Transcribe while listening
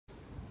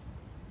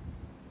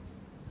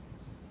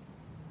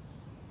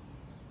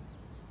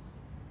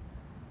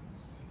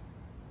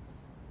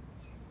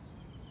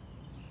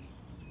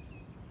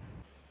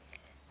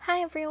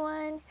Hi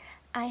everyone!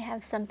 I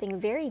have something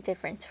very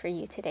different for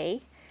you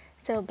today.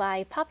 So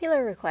by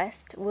popular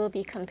request, we'll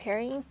be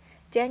comparing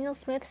Daniel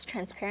Smith's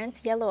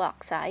transparent yellow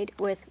oxide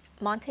with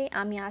Monte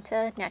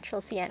Amiata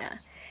natural sienna.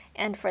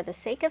 And for the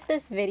sake of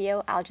this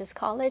video, I'll just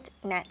call it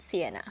Nat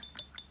Sienna.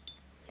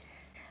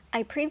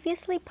 I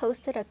previously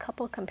posted a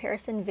couple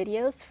comparison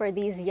videos for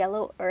these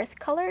yellow earth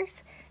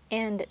colors,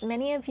 and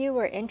many of you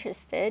were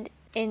interested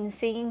in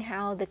seeing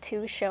how the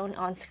two shown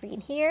on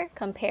screen here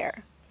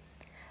compare.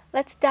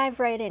 Let's dive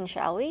right in,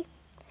 shall we?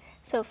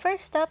 So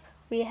first up,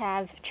 we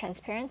have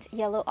transparent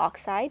yellow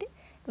oxide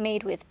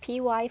made with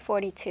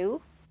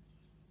PY42.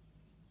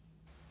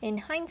 In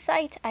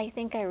hindsight, I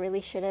think I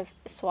really should have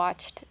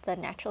swatched the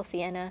natural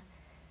sienna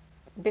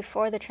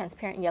before the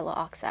transparent yellow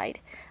oxide,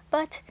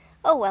 but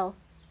oh well.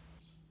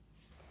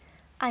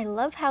 I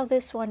love how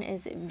this one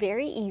is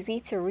very easy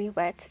to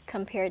re-wet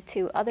compared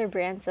to other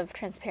brands of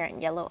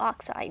transparent yellow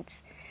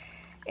oxides.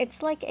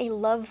 It's like a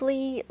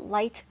lovely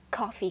light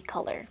coffee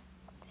color.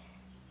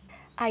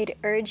 I'd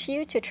urge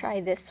you to try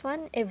this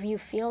one if you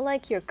feel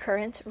like your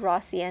current raw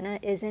sienna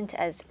isn't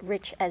as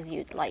rich as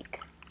you'd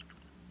like.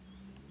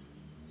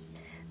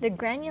 The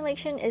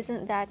granulation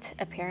isn't that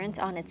apparent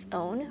on its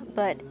own,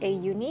 but a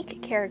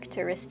unique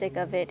characteristic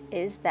of it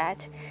is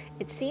that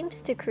it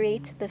seems to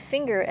create the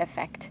finger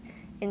effect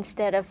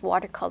instead of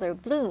watercolor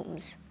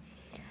blooms.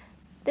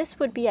 This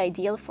would be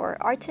ideal for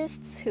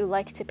artists who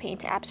like to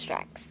paint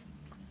abstracts.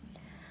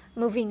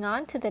 Moving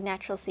on to the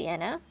natural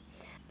sienna.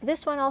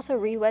 This one also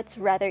re-wets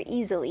rather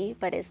easily,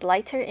 but is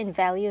lighter in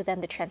value than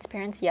the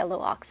transparent yellow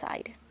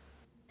oxide.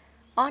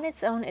 On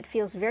its own, it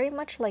feels very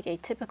much like a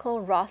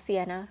typical raw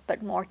sienna,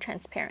 but more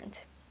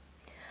transparent.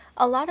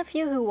 A lot of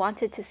you who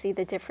wanted to see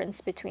the difference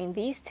between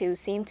these two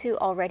seem to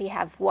already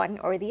have one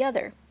or the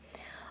other.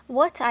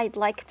 What I'd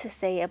like to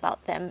say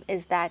about them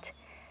is that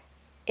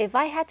if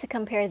I had to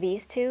compare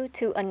these two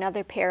to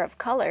another pair of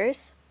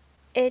colors,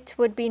 it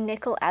would be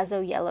nickel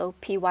azo yellow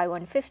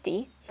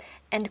PY150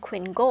 and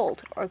quin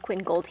gold or quin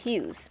gold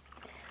hues,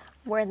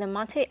 where the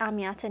Monte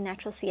Amiata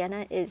natural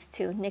sienna is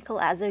to nickel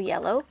azo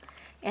yellow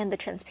and the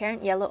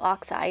transparent yellow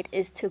oxide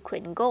is to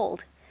quin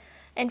gold.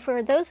 And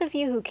for those of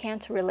you who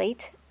can't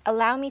relate,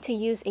 allow me to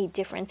use a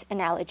different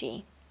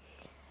analogy.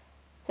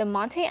 The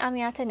Monte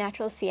Amiata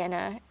natural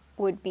sienna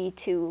would be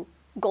to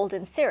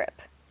golden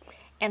syrup,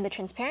 and the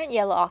transparent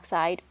yellow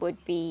oxide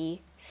would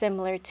be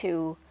similar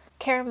to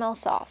caramel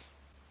sauce.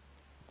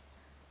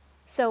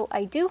 So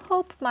I do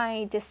hope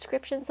my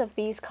descriptions of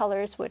these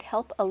colors would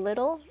help a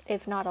little,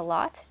 if not a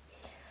lot.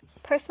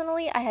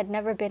 Personally, I had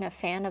never been a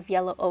fan of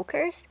yellow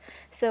ochres,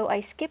 so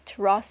I skipped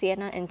raw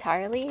sienna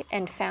entirely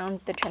and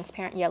found the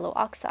transparent yellow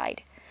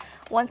oxide.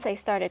 Once I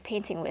started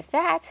painting with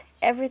that,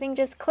 everything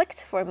just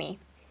clicked for me.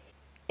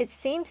 It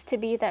seems to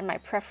be that my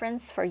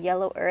preference for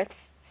yellow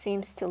earths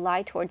seems to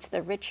lie towards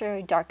the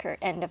richer, darker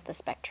end of the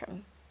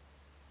spectrum.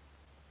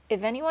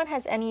 If anyone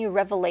has any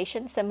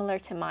revelation similar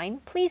to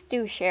mine, please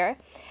do share,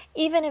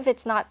 even if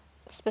it's not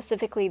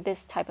specifically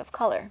this type of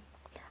color.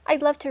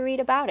 I'd love to read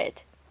about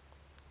it.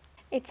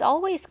 It's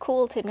always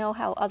cool to know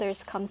how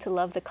others come to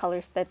love the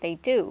colors that they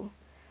do.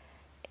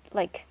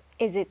 Like,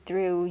 is it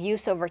through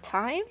use over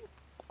time,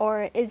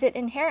 or is it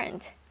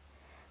inherent?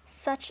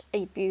 Such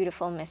a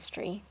beautiful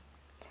mystery.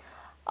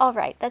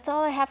 Alright, that's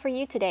all I have for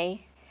you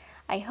today.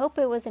 I hope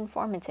it was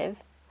informative.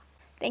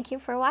 Thank you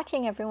for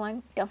watching,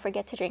 everyone. Don't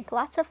forget to drink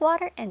lots of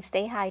water and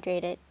stay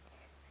hydrated.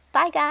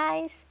 Bye,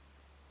 guys!